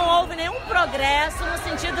 Não houve nenhum progresso no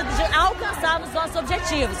sentido de alcançarmos nossos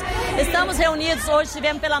objetivos. Estamos reunidos, hoje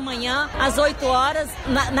estivemos pela manhã, às 8 horas,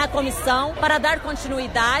 na comissão, para dar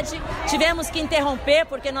continuidade. Tivemos que interromper,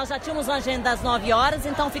 porque nós já tínhamos uma agenda das 9 horas,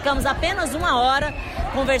 então ficamos apenas 1 hora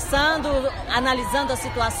conversando, analisando as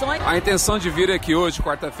situações. A intenção de vir aqui hoje,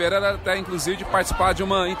 quarta-feira, era até inclusive de participar de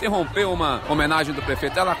interromper uma homenagem do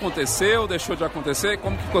prefeito. Ela aconteceu, deixou de acontecer?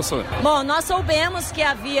 Como que ficou, senhor? Bom, nós soubemos que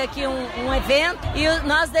havia aqui um evento e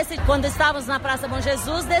nós decidimos, quando estávamos na Praça Bom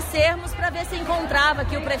Jesus, descermos para ver se encontrava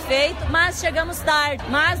aqui o prefeito, mas chegamos tarde.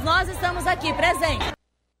 Mas nós estamos aqui presentes.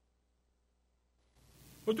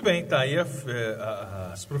 Muito bem, tá aí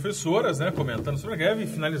as professoras, né, comentando sobre a greve e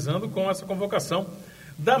finalizando com essa convocação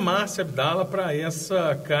da Márcia Abdala para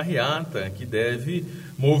essa carreata que deve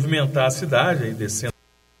movimentar a cidade, aí descendo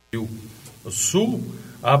do Rio Sul,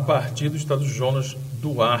 a partir do estado Jonas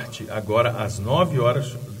Duarte, agora às 9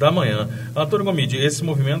 horas da manhã. Antônio Gomide, esse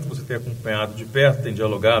movimento que você tem acompanhado de perto, tem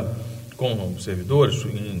dialogado com os servidores,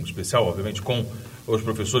 em especial, obviamente, com os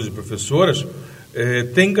professores e professoras,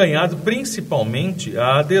 tem ganhado principalmente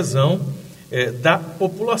a adesão da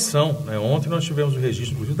população, né? Ontem nós tivemos o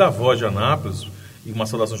registro, inclusive, da Voz de Anápolis, e uma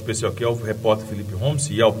saudação especial aqui ao repórter Felipe Holmes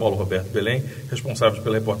e ao Paulo Roberto Belém, responsáveis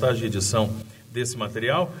pela reportagem e edição desse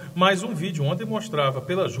material. Mas um vídeo ontem mostrava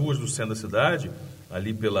pelas ruas do centro da cidade,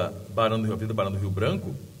 ali pela Avenida Barão do Rio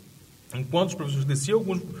Branco, enquanto os professores desciam,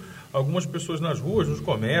 algumas pessoas nas ruas, nos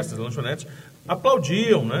comércios, nas lanchonetes,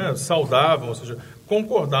 aplaudiam, né? Saudavam, ou seja,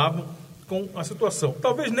 concordavam com a situação.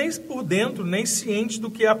 Talvez nem por dentro, nem cientes do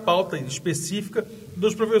que é a pauta específica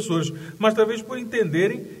dos professores, mas talvez por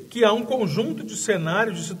entenderem que há um conjunto de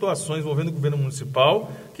cenários, de situações envolvendo o governo municipal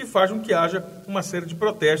que faz com que haja uma série de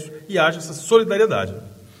protestos e haja essa solidariedade.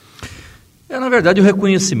 Na verdade, o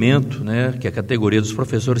reconhecimento, né, que a categoria dos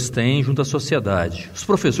professores tem junto à sociedade. Os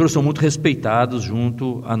professores são muito respeitados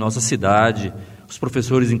junto à nossa cidade. Os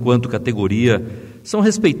professores, enquanto categoria, são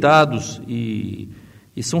respeitados e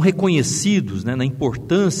são reconhecidos, né, na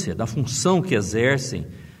importância da função que exercem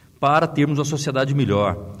para termos uma sociedade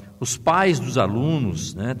melhor. Os pais dos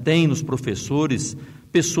alunos, né, têm nos professores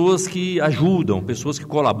pessoas que ajudam, pessoas que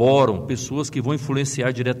colaboram, pessoas que vão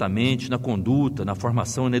influenciar diretamente na conduta, na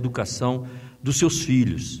formação e na educação dos seus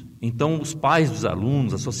filhos. Então, os pais dos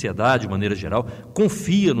alunos, a sociedade, de maneira geral,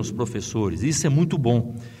 confia nos professores, e isso é muito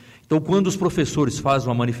bom. Então, quando os professores fazem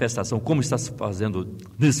uma manifestação, como está se fazendo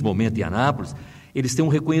nesse momento em Anápolis, eles têm um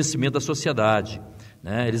reconhecimento da sociedade,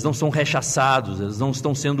 né? Eles não são rechaçados, eles não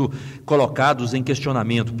estão sendo colocados em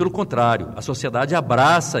questionamento. Pelo contrário, a sociedade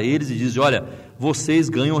abraça eles e diz: olha, vocês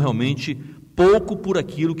ganham realmente pouco por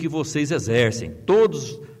aquilo que vocês exercem.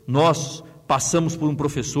 Todos nós passamos por um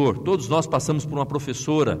professor, todos nós passamos por uma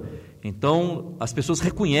professora. Então, as pessoas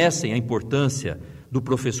reconhecem a importância do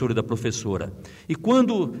professor e da professora. E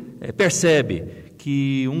quando percebe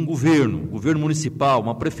que um governo municipal,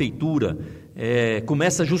 uma prefeitura,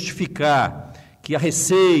 começa a justificar que a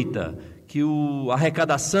receita, que a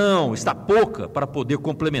arrecadação está pouca para poder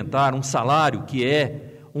complementar um salário que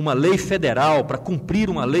é uma lei federal, para cumprir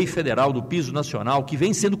uma lei federal do piso nacional, que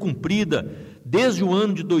vem sendo cumprida desde o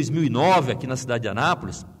ano de 2009 aqui na cidade de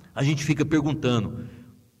Anápolis, a gente fica perguntando: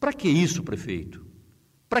 para que isso, prefeito?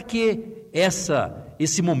 Para que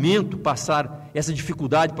esse momento, passar essa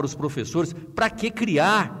dificuldade para os professores? Para que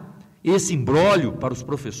criar esse imbróglio para os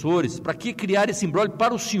professores? Para que criar esse imbróglio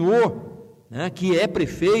para o senhor, né, que é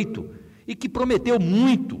prefeito e que prometeu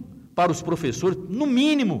muito para os professores? No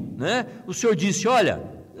mínimo, né, o senhor disse: olha,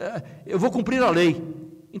 eu vou cumprir a lei.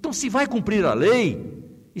 Então, se vai cumprir a lei,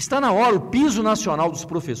 está na hora. O piso nacional dos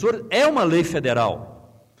professores é uma lei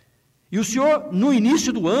federal. E o senhor, no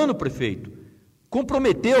início do ano, prefeito,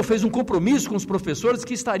 fez um compromisso com os professores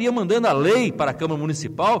que estaria mandando a lei para a Câmara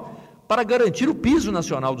Municipal para garantir o piso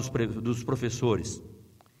nacional dos professores.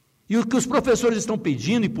 E o que os professores estão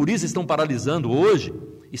pedindo, e por isso estão paralisando hoje,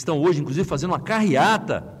 estão hoje inclusive fazendo uma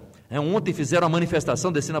carreata, ontem fizeram uma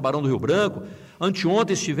manifestação descendo a Barão do Rio Branco,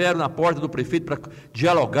 anteontem estiveram na porta do prefeito para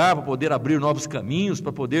dialogar, para poder abrir novos caminhos,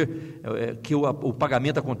 para poder que o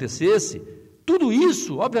pagamento acontecesse. Tudo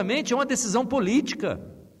isso, obviamente, é uma decisão política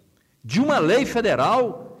de uma lei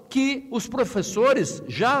federal que os professores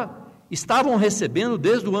já estavam recebendo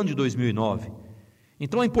desde o ano de 2009.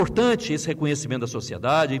 Então é importante esse reconhecimento da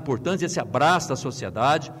sociedade, é importante esse abraço da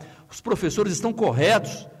sociedade. Os professores estão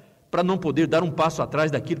corretos para não poder dar um passo atrás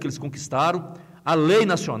daquilo que eles conquistaram. A lei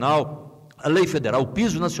nacional, a lei federal, o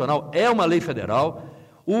piso nacional é uma lei federal.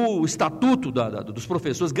 O estatuto dos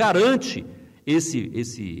professores garante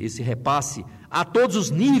esse repasse a todos os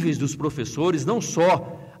níveis dos professores, não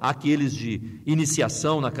só aqueles de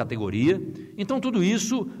iniciação na categoria. Então tudo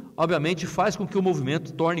isso, obviamente, faz com que o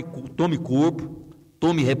movimento tome corpo,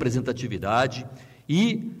 tome representatividade,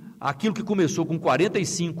 e aquilo que começou com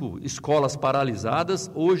 45 escolas paralisadas,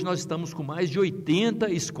 hoje nós estamos com mais de 80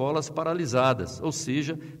 escolas paralisadas, ou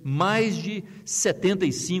seja, mais de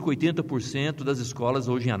 75%, 80% das escolas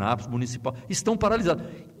hoje em Anápolis municipal estão paralisadas.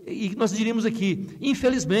 E nós diríamos aqui,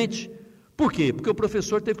 infelizmente. Por quê? Porque o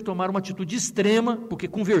professor teve que tomar uma atitude extrema, porque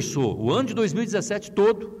conversou o ano de 2017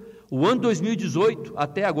 todo, o ano de 2018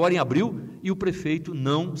 até agora em abril, e o prefeito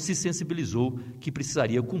não se sensibilizou que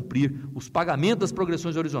precisaria cumprir os pagamentos das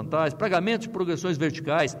progressões horizontais, pagamentos de progressões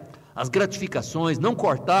verticais, as gratificações, não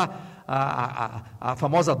cortar a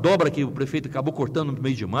famosa dobra que o prefeito acabou cortando no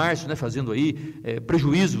mês de março, né, fazendo aí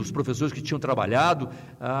prejuízo aos professores que tinham trabalhado,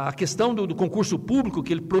 a questão do concurso público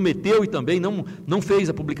que ele prometeu e também não fez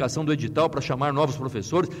a publicação do edital para chamar novos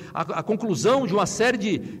professores, a conclusão de uma série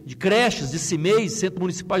de creches, de CIMEIs, Centro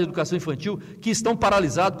Municipal de Educação Infantil, que estão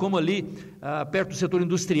paralisados, como ali perto do setor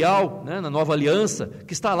industrial, né, na Nova Aliança,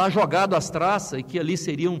 que está lá jogado às traças e que ali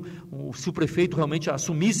seriam, se o prefeito realmente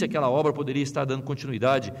assumisse aquela obra, poderia estar dando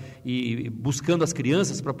continuidade e buscando as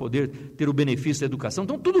crianças para poder ter o benefício da educação.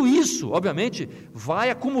 Então, tudo isso, obviamente, vai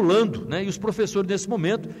acumulando, né, e os professores, nesse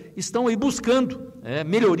momento, estão aí buscando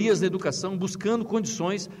melhorias na educação, buscando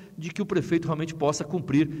condições de que o prefeito realmente possa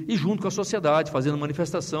cumprir, e junto com a sociedade, fazendo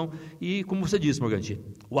manifestação, e como você disse, Morgantini,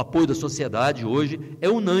 o apoio da sociedade hoje é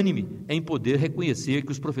unânime em poder reconhecer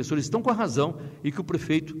que os professores estão com a razão e que o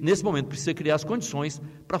prefeito, nesse momento, precisa criar as condições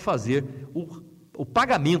para fazer o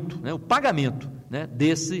pagamento, né,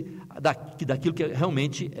 daquilo que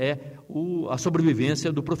realmente é a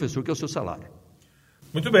sobrevivência do professor, que é o seu salário.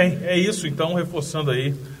 Muito bem, é isso. Então, reforçando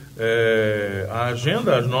aí a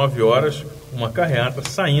agenda, às 9 horas, uma carreata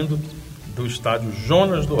saindo do estádio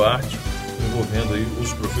Jonas Duarte, envolvendo aí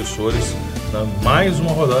os professores, mais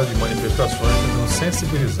uma rodada de manifestações, tentando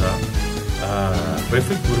sensibilizar a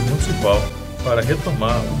Prefeitura Municipal para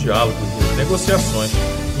retomar o diálogo e as negociações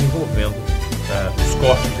envolvendo os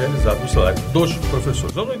cortes realizados no salário dos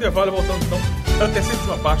professores. Vamos no intervalo e voltando então para a terceira e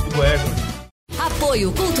última parte do Goiás.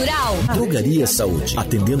 Apoio Cultural. Drogaria Saúde,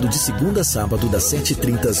 atendendo de segunda a sábado das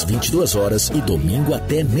 7h30 às 22 horas e domingo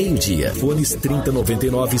até meio-dia. Fones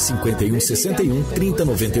 3099-5161,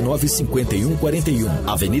 3099-5141.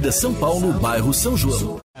 Avenida São Paulo, bairro São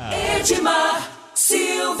João. Edmar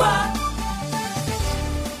Silva.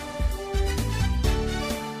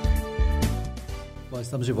 Bom,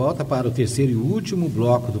 estamos de volta para o terceiro e último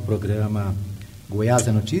bloco do programa Goiás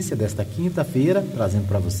é Notícia, desta quinta-feira, trazendo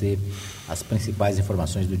para você as principais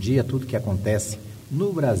informações do dia, tudo que acontece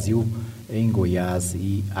no Brasil, em Goiás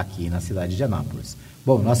e aqui na cidade de Anápolis.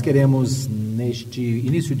 Bom, nós queremos, neste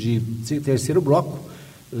início de terceiro bloco,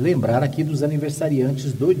 lembrar aqui dos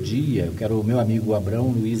aniversariantes do dia. Eu quero o meu amigo Abrão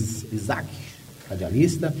Luiz Isaac,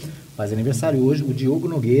 radialista, faz aniversário hoje, o Diogo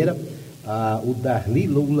Nogueira, o Darli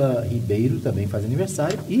Lula Ribeiro também faz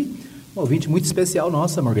aniversário, e um ouvinte muito especial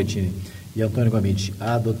nossa, Morgantini e Antônio Gomide,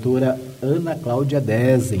 a doutora Ana Cláudia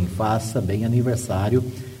Dezen, faça bem aniversário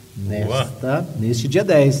neste dia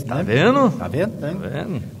 10. Tá, né? vendo? Tá vendo? Tá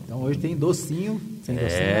vendo? Então hoje tem docinho, sem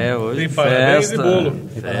docinho. Hoje tem parabéns e bolo.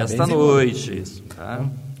 Festa à noite. Isso, tá?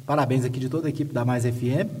 Então, parabéns aqui de toda a equipe da Mais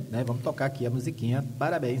FM, né? Vamos tocar aqui a musiquinha.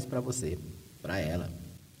 Parabéns para você, para ela.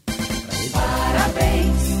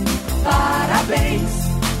 Parabéns, parabéns,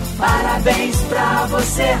 parabéns para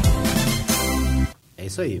você. É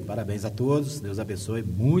isso aí, parabéns a todos, Deus abençoe,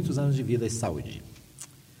 muitos anos de vida e saúde.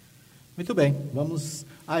 Muito bem, vamos...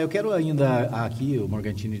 eu quero ainda aqui, o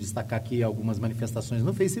Morgantini, destacar aqui algumas manifestações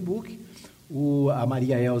no Facebook. A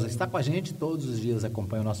Maria Elza está com a gente, todos os dias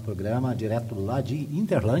acompanha o nosso programa, direto lá de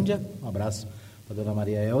Interlândia. Um abraço para a dona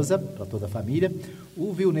Maria Elza, para toda a família.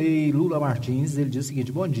 O Vilney Lula Martins, ele diz o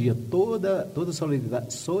seguinte: bom dia, toda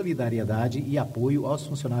solidariedade e apoio aos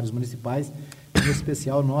funcionários municipais, em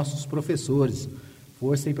especial nossos professores.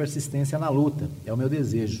 Força e persistência na luta, é o meu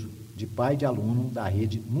desejo, de pai de aluno da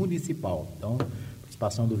rede municipal. Então,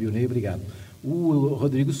 participação do Vilney, obrigado. O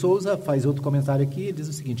Rodrigo Souza faz outro comentário aqui, ele diz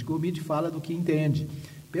o seguinte: Gomide fala do que entende.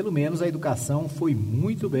 Pelo menos a educação foi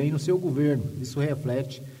muito bem no seu governo. Isso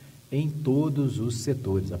reflete em todos os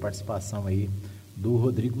setores. A participação aí do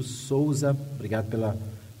Rodrigo Souza. Obrigado pela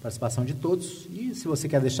participação de todos. E se você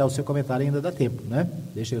quer deixar o seu comentário, ainda dá tempo, né?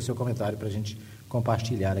 Deixa aí o seu comentário para a gente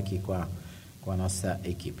compartilhar aqui com a nossa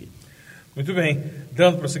equipe. Muito bem.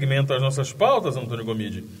 Dando prosseguimento às nossas pautas, Antônio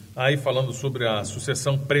Gomide, aí falando sobre a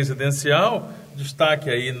sucessão presidencial, destaque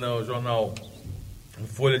aí no jornal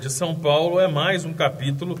Folha de São Paulo, é mais um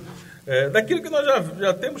capítulo daquilo que nós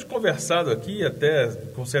já temos conversado aqui, até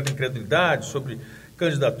com certa incredulidade, sobre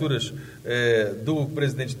candidaturas do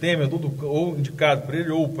presidente Temer, ou indicado por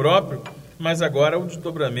ele, ou o próprio, mas agora o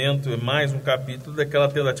desdobramento é mais um capítulo daquela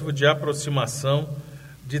tentativa de aproximação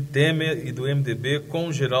de Temer e do MDB com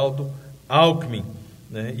o Geraldo Alckmin,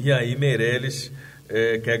 né? E aí Meirelles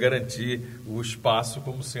quer garantir o espaço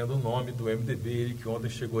como sendo o nome do MDB, ele que ontem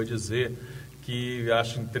chegou a dizer que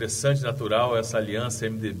acha interessante e natural essa aliança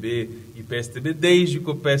MDB e PSDB, desde que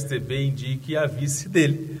o PSDB indique a vice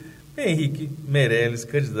dele, Henrique Meirelles,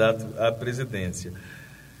 candidato à presidência.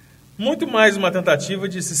 Muito mais uma tentativa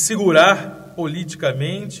de se segurar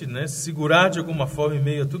politicamente, né, se segurar de alguma forma em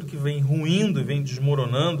meio a tudo que vem ruindo e vem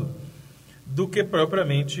desmoronando, do que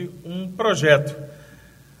propriamente um projeto.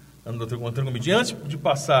 Antônio Gomide. Antes de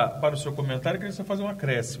passar para o seu comentário, eu queria só fazer um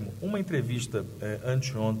acréscimo. Uma entrevista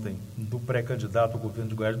anteontem do pré-candidato ao governo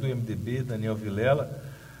de Goiás do MDB, Daniel Vilela,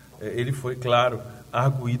 ele foi, claro,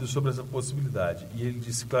 arguído sobre essa possibilidade. E ele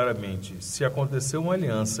disse claramente, se acontecer uma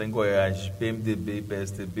aliança em Goiás, PMDB e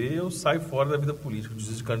PSDB, eu saio fora da vida política,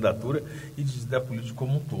 de candidatura e da política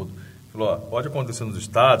como um todo. Ele falou, pode acontecer nos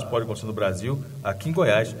estados, pode acontecer no Brasil, aqui em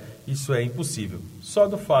Goiás, isso é impossível. Só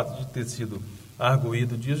do fato de ter sido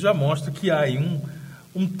arguído disso já mostra que há aí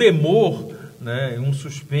um temor, né, um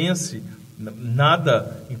suspense,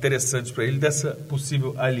 nada interessante para ele dessa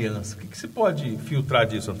possível aliança. O que se pode filtrar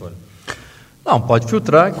disso, Antônio? Não, pode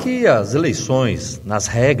filtrar que as eleições, nas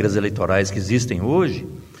regras eleitorais que existem hoje,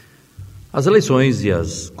 as eleições e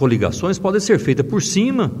as coligações podem ser feitas por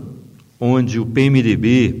cima, onde o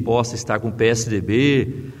PMDB possa estar com o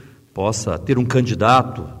PSDB, possa ter um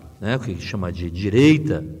candidato, né, que chama de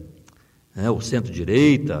direita, ou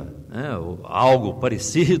centro-direita, ou algo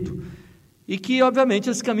parecido, e que, obviamente,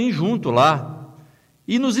 eles caminhem junto lá.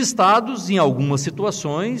 E nos estados, em algumas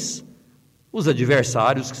situações, os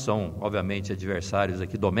adversários, que são, obviamente, adversários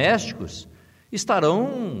aqui domésticos,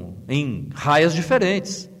 estarão em raias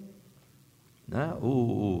diferentes. Né?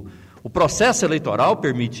 O processo eleitoral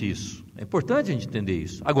permite isso. É importante a gente entender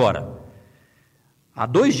isso. Agora, há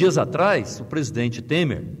 2 dias atrás, o presidente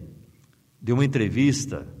Temer deu uma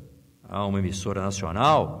entrevista a uma emissora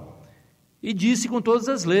nacional e disse com todas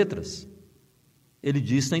as letras, ele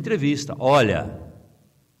disse na entrevista, olha,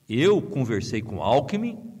 eu conversei com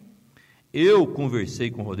Alckmin, eu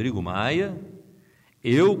conversei com Rodrigo Maia,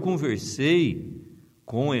 eu conversei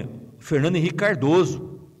com Fernando Henrique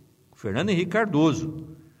Cardoso,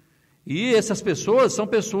 e essas pessoas são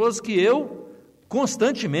pessoas que eu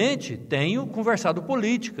constantemente tenho conversado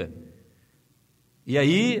política. E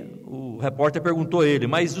aí o repórter perguntou a ele,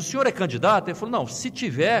 mas o senhor é candidato? Ele falou, não, se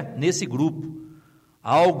tiver nesse grupo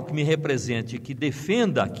algo que me represente, que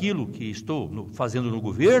defenda aquilo que estou fazendo no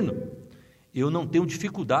governo, eu não tenho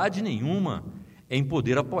dificuldade nenhuma em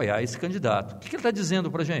poder apoiar esse candidato. O que ele está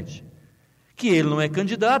dizendo para a gente? Que ele não é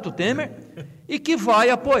candidato, o Temer, e que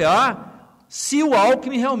vai apoiar se o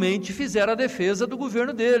Alckmin realmente fizer a defesa do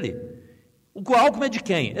governo dele. O Alckmin é de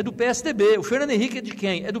quem? É do PSDB. O Fernando Henrique é de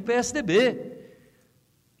quem? É do PSDB.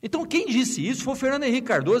 Então, quem disse isso foi o Fernando Henrique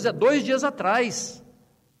Cardoso há 2 dias atrás.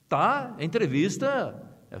 Tá? A entrevista,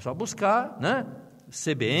 é só buscar, né?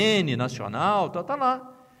 CBN, Nacional, tá lá.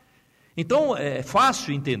 Então, é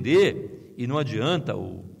fácil entender, e não adianta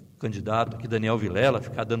o candidato aqui, Daniel Vilela,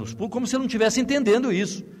 ficar dando os pulos, como se ele não estivesse entendendo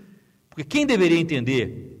isso. Porque quem deveria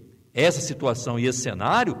entender essa situação e esse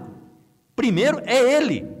cenário, primeiro é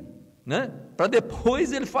ele, né? Para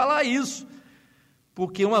depois ele falar isso.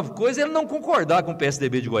 Porque uma coisa é ele não concordar com o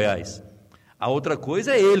PSDB de Goiás. A outra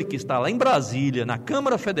coisa é ele que está lá em Brasília, na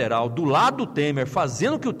Câmara Federal, do lado do Temer,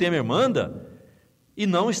 fazendo o que o Temer manda, e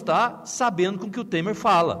não está sabendo com o que o Temer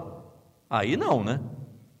fala. Aí não, né?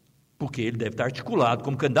 Porque ele deve estar articulado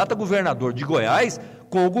como candidato a governador de Goiás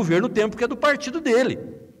com o governo Temer, porque é do partido dele.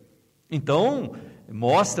 Então,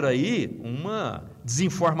 mostra aí uma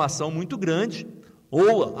desinformação muito grande,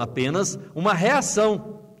 ou apenas uma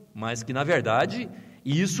reação, mas que, na verdade,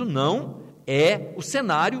 isso não é o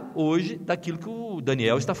cenário hoje daquilo que o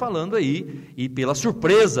Daniel está falando aí, e pela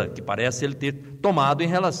surpresa que parece ele ter tomado em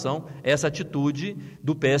relação a essa atitude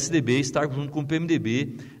do PSDB estar junto com o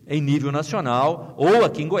PMDB em nível nacional, ou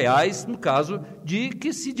aqui em Goiás, no caso de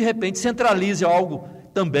que se de repente centralize algo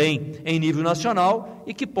também em nível nacional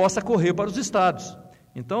e que possa correr para os estados.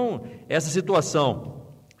 Então, essa situação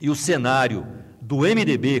e o cenário do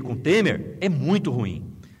MDB com Temer é muito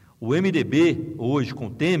ruim. O MDB hoje com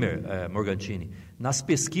Temer, Morgantini, nas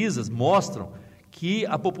pesquisas mostram que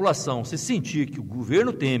a população, se sentir que o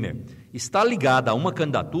governo Temer está ligado a uma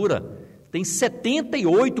candidatura, tem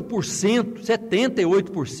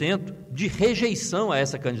 78% de rejeição a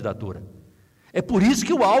essa candidatura. É por isso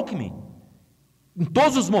que o Alckmin, em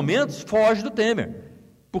todos os momentos, foge do Temer,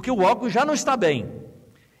 porque o Alckmin já não está bem.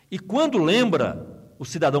 E quando o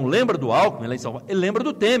cidadão lembra do Alckmin, lá em São Paulo, ele lembra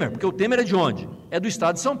do Temer, porque o Temer é de onde? É do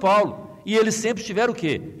estado de São Paulo. E eles sempre estiveram o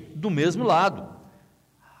quê? Do mesmo lado.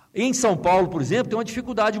 Em São Paulo, por exemplo, tem uma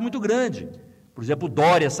dificuldade muito grande. Por exemplo, o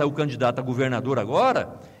Dória saiu candidato a governador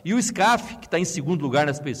agora, e o Scaff, que está em segundo lugar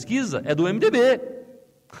nas pesquisas, é do MDB.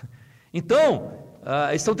 Então,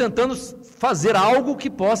 estão tentando fazer algo que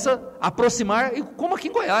possa aproximar, como aqui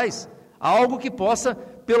em Goiás, algo que possa,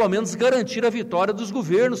 pelo menos, garantir a vitória dos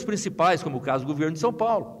governos principais, como o caso do governo de São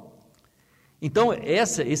Paulo. Então,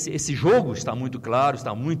 esse jogo está muito claro,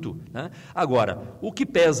 está muito... Né? Agora, o que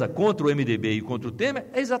pesa contra o MDB e contra o Temer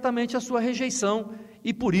é exatamente a sua rejeição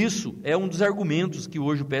e por isso é um dos argumentos que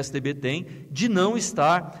hoje o PSDB tem de não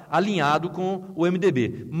estar alinhado com o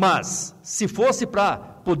MDB. Mas, se fosse para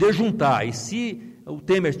poder juntar, e se o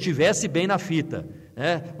Temer estivesse bem na fita,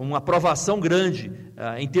 uma aprovação grande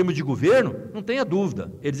em termos de governo, não tenha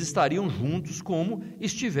dúvida, eles estariam juntos como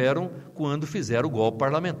estiveram quando fizeram o golpe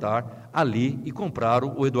parlamentar ali e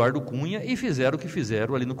compraram o Eduardo Cunha e fizeram o que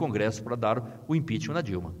fizeram ali no Congresso para dar o impeachment na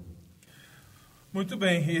Dilma. Muito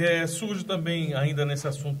bem, e surge também ainda nesse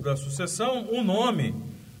assunto da sucessão um nome,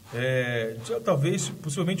 talvez,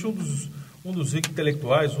 possivelmente um dos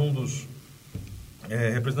intelectuais, um dos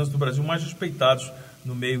representantes do Brasil mais respeitados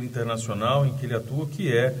no meio internacional em que ele atua,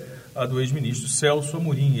 que é a do ex-ministro Celso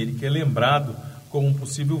Amorim, ele que é lembrado como um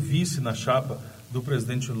possível vice na chapa do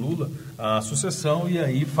presidente Lula, a sucessão, e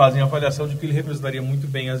aí fazem a avaliação de que ele representaria muito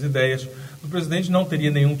bem as ideias do presidente, não teria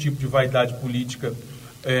nenhum tipo de vaidade política,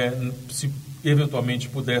 se eventualmente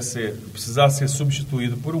precisar ser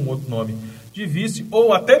substituído por um outro nome de vice,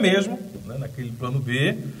 ou até mesmo, naquele plano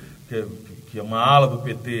B, que é uma ala do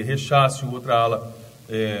PT rechaça e outra ala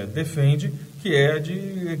defende, que é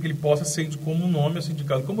de que ele possa ser como um nome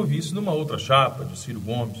indicado como vice numa outra chapa, de Ciro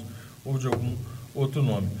Gomes ou de algum outro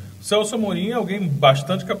nome. Celso Amorim é alguém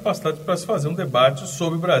bastante capacitado para se fazer um debate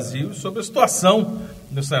sobre o Brasil e sobre a situação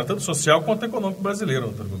no cenário, tanto social quanto econômico brasileiro,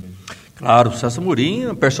 Antônio Gomide. Claro, o Celso Amorim é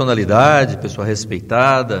uma personalidade, pessoa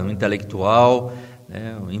respeitada, um intelectual,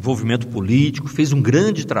 um envolvimento político, fez um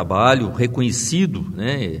grande trabalho, reconhecido,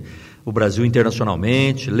 o Brasil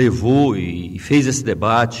internacionalmente, levou e fez esse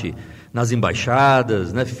debate nas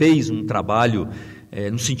embaixadas, fez um trabalho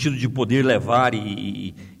no sentido de poder levar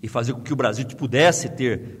e fazer com que o Brasil pudesse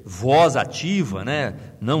ter voz ativa,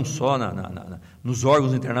 não só nos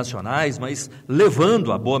órgãos internacionais, mas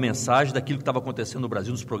levando a boa mensagem daquilo que estava acontecendo no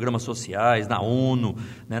Brasil, nos programas sociais, na ONU,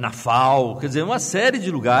 na FAO, quer dizer, uma série de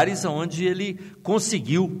lugares onde ele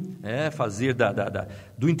conseguiu fazer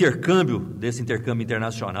do intercâmbio, desse intercâmbio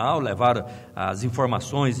internacional, levar as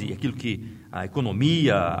informações e aquilo que a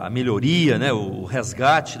economia, a melhoria, o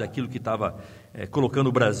resgate daquilo que estava colocando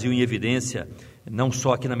o Brasil em evidência, não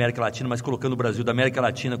só aqui na América Latina, mas colocando o Brasil da América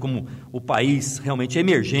Latina como o país realmente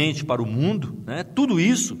emergente para o mundo, tudo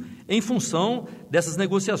isso em função dessas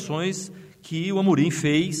negociações que o Amorim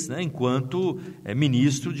fez enquanto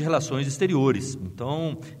ministro de Relações Exteriores.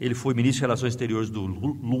 Então, ele foi ministro de Relações Exteriores do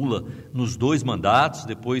Lula nos 2 mandatos,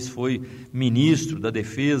 depois foi ministro da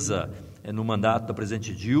Defesa no mandato da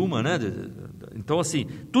presidente Dilma, Então, assim,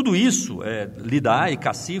 tudo isso lhe dá e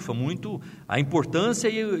cacifa muito a importância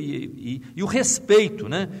e o respeito,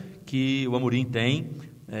 que o Amorim tem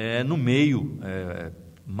no meio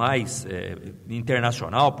mais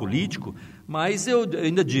internacional, político, mas eu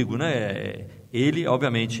ainda digo, ele,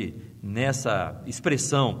 obviamente, nessa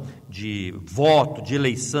expressão de voto, de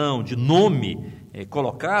eleição, de nome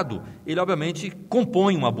colocado, ele obviamente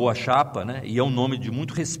compõe uma boa chapa, e é um nome de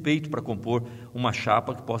muito respeito para compor uma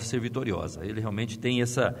chapa que possa ser vitoriosa. Ele realmente tem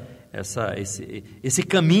esse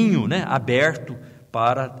caminho aberto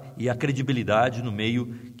e a credibilidade no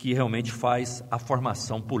meio que realmente faz a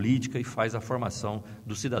formação política e faz a formação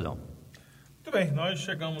do cidadão. Muito bem, nós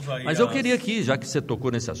chegamos aí. Mas eu queria aqui, já que você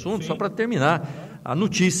tocou nesse assunto, só para terminar, a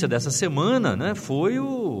notícia dessa semana foi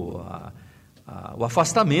o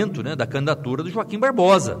afastamento da candidatura do Joaquim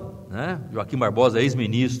Barbosa. Joaquim Barbosa,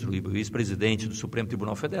 ex-ministro e ex-presidente do Supremo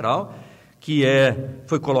Tribunal Federal, que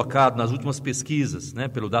foi colocado nas últimas pesquisas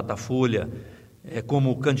pelo Datafolha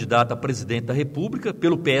como candidato a presidente da República,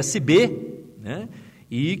 pelo PSB,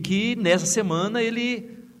 e que nessa semana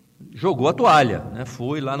ele jogou a toalha,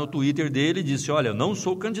 foi lá no Twitter dele e disse, olha, eu não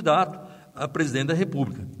sou candidato a presidente da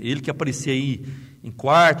República. Ele que aparecia aí em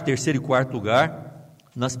terceiro e quarto lugar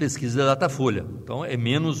nas pesquisas da Datafolha. Então, é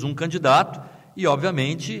menos um candidato e,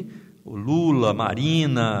 obviamente, o Lula,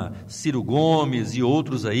 Marina, Ciro Gomes e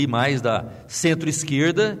outros aí mais da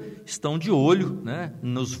centro-esquerda estão de olho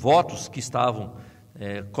nos votos que estavam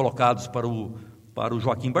colocados para o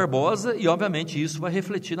Joaquim Barbosa e, obviamente, isso vai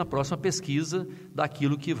refletir na próxima pesquisa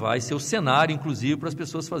daquilo que vai ser o cenário, inclusive, para as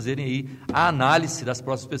pessoas fazerem aí a análise das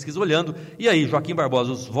próximas pesquisas, olhando, e aí, Joaquim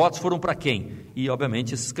Barbosa, os votos foram para quem? E,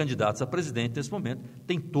 obviamente, esses candidatos a presidente, nesse momento,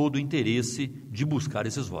 têm todo o interesse de buscar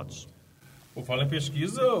esses votos. Por falar em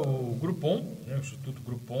pesquisa, o Groupon, o Instituto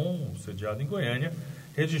Groupon, sediado em Goiânia,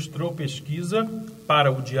 registrou pesquisa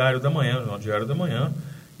para o Diário da Manhã, o Diário da Manhã,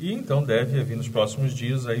 e então deve vir nos próximos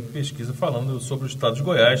dias aí pesquisa falando sobre o estado de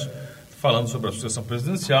Goiás, falando sobre a sucessão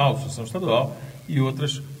presidencial, a sucessão estadual e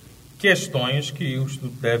outras questões que o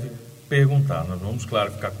Instituto deve perguntar. Nós vamos,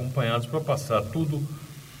 claro, ficar acompanhados para passar tudo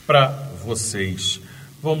para vocês.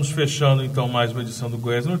 Vamos fechando então mais uma edição do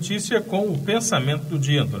Goiás Notícia com o pensamento do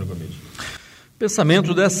dia, Antônio Gomide.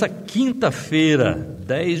 Pensamento dessa quinta-feira,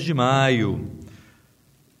 10 de maio.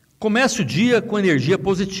 Comece o dia com energia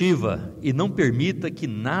positiva e não permita que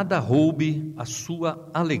nada roube a sua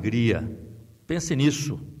alegria. Pense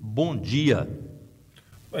nisso. Bom dia.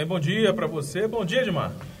 Bem, bom dia para você. Bom dia,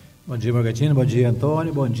 Edmar. Bom dia, Morgantini. Bom dia,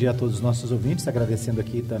 Antônio. Bom dia a todos os nossos ouvintes. Agradecendo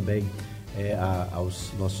aqui também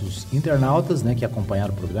aos nossos internautas, né, que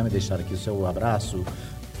acompanharam o programa e deixaram aqui o seu abraço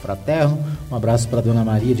fraterno. Um abraço para a dona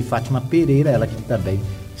Maria de Fátima Pereira, ela que também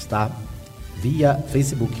está via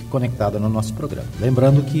Facebook conectada no nosso programa.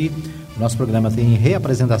 Lembrando que o nosso programa tem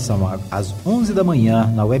reapresentação às 11 da manhã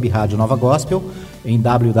na Web Rádio Nova Gospel, em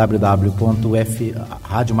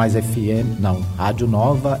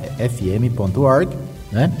radionovafm.org,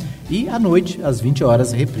 né? E à noite, às 20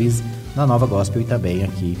 horas, reprise na Nova Gospel e também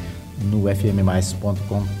aqui no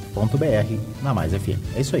fmmais.com.br na Mais FM.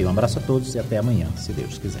 É isso aí, um abraço a todos e até amanhã, se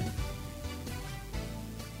Deus quiser.